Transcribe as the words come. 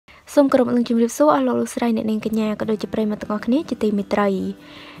សូមគោរពនឹងជំរាបសួរអស់លោកលោកស្រីអ្នកនាងកញ្ញាក៏ដូចជាប្រិយមិត្តទាំងអស់គ្នាជាទីមេត្រី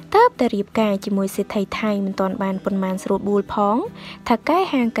តើបតែរៀបការជាមួយសេដ្ឋីថៃមិនទាន់បានប៉ុន្មានស្រួលបួលផងថាកែ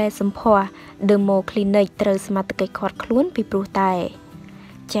ហាងកែសម្ផស្ស Dermo Clinic ត្រូវសមត្ថកិច្ចឃាត់ខ្លួនពីព្រោះតែ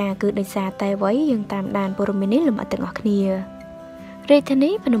ចាគឺដោយសារតែអ្វីយើងតាមដានព័ត៌មាននេះលំអិតទាំងអស់គ្នារាជធានី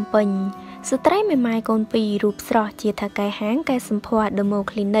ភ្នំពេញស្ត្រីមេម៉ាយកូនពីររូបស្រស់ជាថៅកែហាងកែសម្ផស្ស Dermo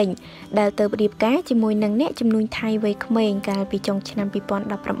Clinic ដែលទៅរៀបការជាមួយនឹងអ្នកជំនួញថៃវ័យក្មេងកាលពីចុងឆ្នាំ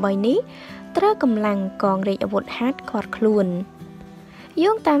2018នេះត្រូវកម្លាំងកងរាជអាវុធហត្ថឃាត់ខ្លួន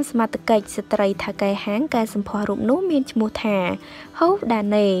យោងតាមសមត្ថកិច្ចស្ត្រីថៅកែហាងកែសម្ផស្សរូបនោះមានឈ្មោះថាហូវដា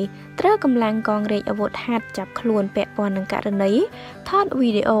ណេត្រូវកម្លាំងកងរាជអាវុធហត្ថចាប់ខ្លួនពាក់ព័ន្ធនឹងករណីថតវី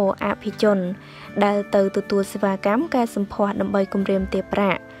ដេអូអភិជនដែលទៅទទួលសេវាកម្មកែសម្ផស្សដើម្បីគម្រាមទារប្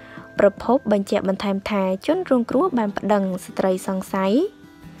រាក់ប្រភពបញ្ជាក់បន្ថែមថាជនរងគ្រោះបានប្តឹងស្ត្រីសង្ស័យ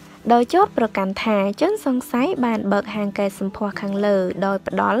ដោយចោទប្រកាន់ថាជនសង្ស័យបានបើកហាងកែសម្ផស្សខាងលើដោយ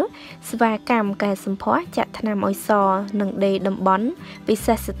ផ្ដល់សេវាកម្មកែសម្ផស្សចាក់ថ្នាំអុយសនិងដេរតំបន់ពិ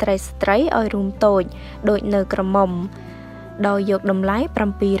សេសស្ត្រីឲ្យរួមតូចដូចនៅក្រមុំដោយយកតម្លៃ$700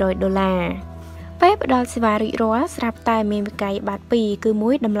ពេលផ្ដល់សេវារួចរាល់ស្រាប់តែមានវិក័យប័ត្រពីរគឺមួ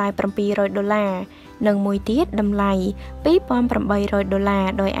យតម្លៃ$700និងមួយទៀតតម្លៃ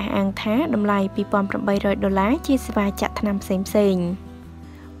$2,800ដោយអះអាងថាតម្លៃ$2,800ជាសេវាចាក់ថ្នាំផ្សេងៗ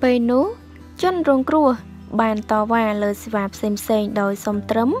ពេលនោះជនរងគ្រោះបានតវ៉ាលើសេវាផ្សេងដោយសុំ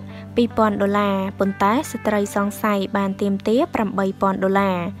ត្រឹម$2,000ប៉ុន្តែស្ត្រីសង្ស័យបានទាមទារ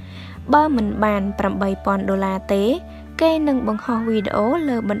$8,000បើមិនបាន$8,000ទេគេនឹងបង្ហោះវីដេអូ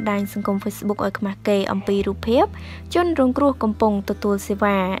លើបណ្ដាញសង្គម Facebook ឲ្យខ្មាស់គេអំពីរូបភាពជនរងគ្រោះកំពុងទទួលសេ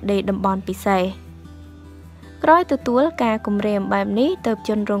វាដេរតំបន់ពិសេសក្រោយទទួលការគម្រាមបែបនេះទើបជ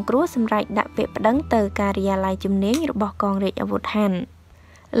នរងគ្រោះសម្រេចដាក់ពាក្យប្តឹងទៅការិយាល័យជំនាញរបស់កងរាជអាវុធហត្ថ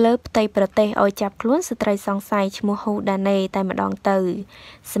លើផ្ទៃប្រទេសឲ្យចាប់ខ្លួនស្ត្រីសង្ស័យឈ្មោះហូដាណេតែម្ដងទៅ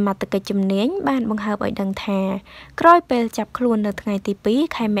សមត្ថកិច្ចជំនាញបានបង្ហើបឲ្យដឹងថាក្រោយពេលចាប់ខ្លួននៅថ្ងៃទី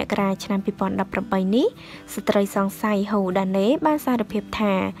2ខែមករាឆ្នាំ2018នេះស្ត្រីសង្ស័យហូដាណេបានសារភាព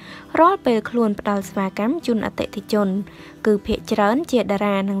ថារាល់ពេលខ្លួនផ្ដល់សេវាកម្មជូនអតិថិជនគឺភាគច្រើនជាតា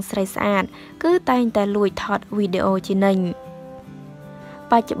រានិងស្រីស្អាតគឺតែងតែលួចថតវីដេអូជានិច្ច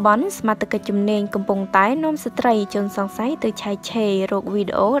បច្ចុប្បន្នសមត្ថកិច្ចជំនាញកំពុងតែនាំស្ត្រីជនសង្ស័យទៅឆែកឆេររកវី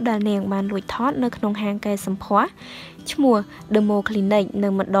ដេអូដែលនាងបានលួចថតនៅក្នុងហាងកែសម្ផស្សឈ្មោះ Dermo Clinic នៅ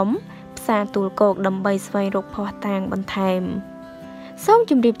ម្ដុំផ្សារទួលគោកដើម្បីស្វែងរកភស្តុតាងបន្ថែមសូម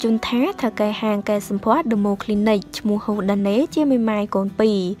ជម្រាបជូនថាថៅកែហាងកែសម្ផស្ស Dermo Clinic ឈ្មោះហូដាណេជាមេម៉ាយកូន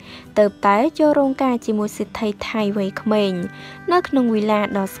ពីរទៅតែចូលរោងការជាមួយសេដ្ឋីថៃវ័យក្មេងនៅក្នុងវិឡា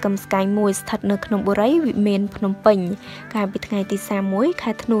ដ៏ស្កឹមស្កៃមួយស្ថិតនៅក្នុងបុរីវិមានភ្នំពេញកាលពីថ្ងៃទី31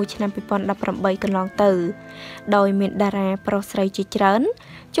ខែធ្នូឆ្នាំ2018កន្លងទៅដោយមានតារាប្រុសស្រីជាច្រើន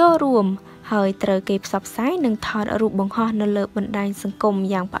ចូលរួមហើយត្រូវគេផ្សព្វផ្សាយនិងថតរូបបង្ហោះនៅលើបណ្ដាញសង្គម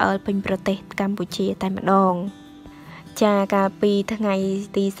យ៉ាងផ្អើលពេញប្រទេសកម្ពុជាតែម្ដងចាកាលពីថ្ងៃ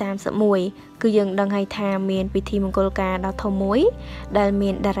ទី31គឺយើងដឹងហើយថាមានពិធីមង្គលការដ៏ធំមួយដែលមា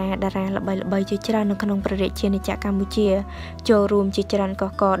នតារាល្បីៗជាច្រើននៅក្នុងព្រះរាជាណាចក្រកម្ពុជាចូលរួមជាច្រើនក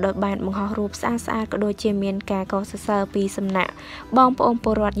កដោយបានបង្ហោះរូបស្អាតក៏ដូចជាមានការកោតសរសើរពីសំណាក់បងប្អូនព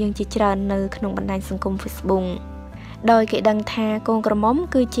លរដ្ឋយើងជាច្រើននៅក្នុងបណ្ដាញសង្គម Facebook ដោយគេដឹងថាកូនក្រមុំ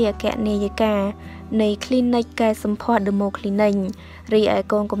គឺជាអគ្គនាយិកានៃ Clinic កែសម្ផស្ស Dermo Clinic រីឯ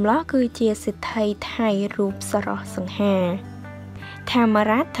កូនកំឡោះគឺជាសេដ្ឋីថៃរូបស្រស់សង្ហាថាមា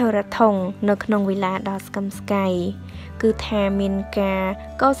រ៉ាថរថងនៅក្នុងវិឡាដ៏ស្កឹមស្កៃគឺថាមានការ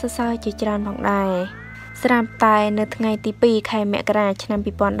កោតសរសើរជាច្រើនផងដែរស្រាប់តែនៅថ្ងៃទី2ខែមករាឆ្នាំ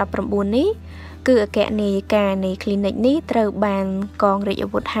2019នេះគឺអគ្គនាយិកានៃ Clinic នេះត្រូវបានកងរាជអា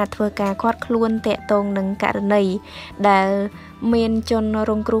វុធហត្ថធ្វើការឃាត់ខ្លួនតាក់ទងនឹងករណីដែលមានជន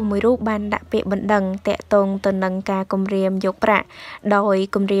រងគ្រោះមួយរូបបានដាក់ពាក្យបណ្ដឹងតាក់ទងទៅនឹងការគំរាមយកប្រាក់ដោយ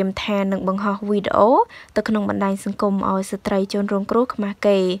គំរាមថានឹងបង្ហោះវីដេអូទៅក្នុងបណ្ដាញសង្គមឲ្យស្ត្រីជនរងគ្រោះខ្មាស់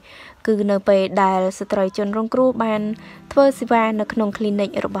គេគឺនៅពេលដែលស្ត្រីជនរងគ្រោះបានធ្វើសេវានៅក្នុង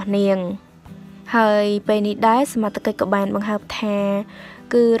Clinic របស់នាងហើយពេលនេះដែរសមត្ថកិច្ចក៏បានបង្ហើបថា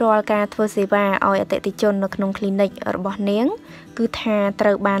គឺរាល់ការធ្វើសេវាឲ្យអតិថិជននៅក្នុង Clinic របស់នាងគឺថាត្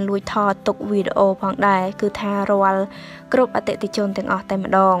រូវបានលួចថតទុកវីដេអូផងដែរគឺថារាល់គ្រប់អតិថិជនទាំងអស់តែ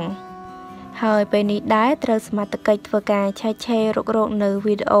ម្ដងហើយពេលនេះដែរត្រូវសមត្ថកិច្ចធ្វើការឆែកឆេររករកនៅ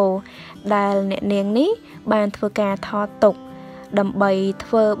វីដេអូដែលអ្នកនាងនេះបានធ្វើការថតទុកដើម្បី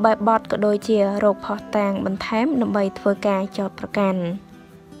ធ្វើបែបបទក៏ដូចជារកភស្តុតាងបន្ថែមដើម្បីធ្វើការចោទប្រកាន់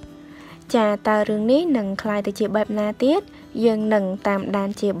ចាតើរឿងនេះនឹងคล้ายទៅជាបែបណាទៀតយើងនឹងតាមដាន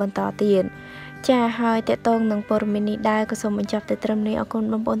ជាបន្តទៀតចាហើយតកតងនឹងព័ត៌មាននេះដែរក៏សូមបញ្ចប់តែត្រឹមនេះអរគុណ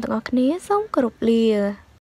បងប្អូនទាំងអស់គ្នាសូមគោរពលា